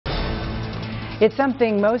It's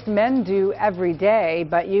something most men do every day,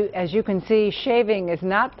 but as you can see, shaving is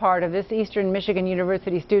not part of this Eastern Michigan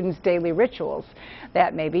University student's daily rituals.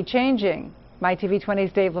 That may be changing.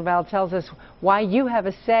 MyTV20's Dave Laval tells us why you have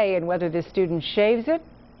a say in whether this student shaves it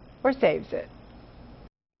or saves it.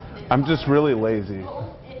 I'm just really lazy,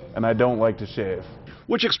 and I don't like to shave.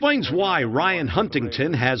 Which explains why Ryan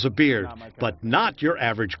Huntington has a beard, but not your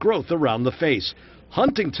average growth around the face.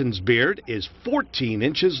 Huntington's beard is 14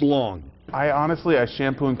 inches long. I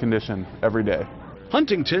shampoo and condition every day.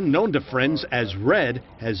 Huntington, known to friends as Red,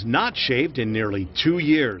 has not shaved in nearly 2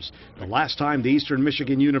 years. The last time the Eastern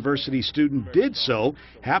Michigan University student did so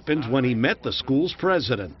happened when he met the school's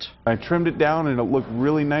president. I trimmed it down and it looked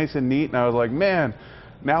really nice and neat, and I was like, man,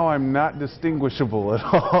 now I'm not distinguishable at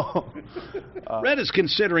all. Red is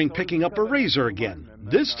considering picking up a razor again,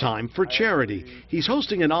 this time for charity. He's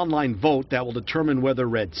hosting an online vote that will determine whether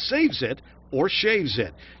Red saves it or shaves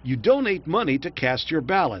it. You donate money to cast your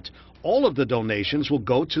ballot. All of the donations will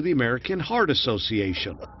go to the American Heart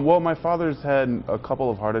Association. Well, my father's had a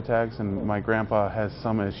couple of heart attacks, and my grandpa has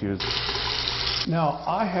some issues. Now,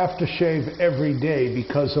 I have to shave every day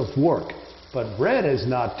because of work, but Red has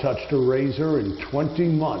not touched a razor in 20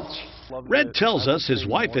 months. Red tells us his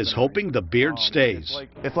wife is hoping the beard stays.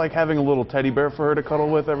 It's like having a little teddy bear for her to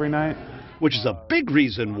cuddle with every night. Which is a big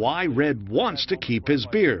reason why Red wants to keep his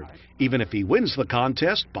beard, even if he wins the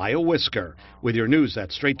contest by a whisker. With your news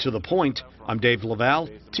that's straight to the point, I'm Dave Laval,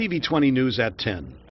 TV20 News at 10.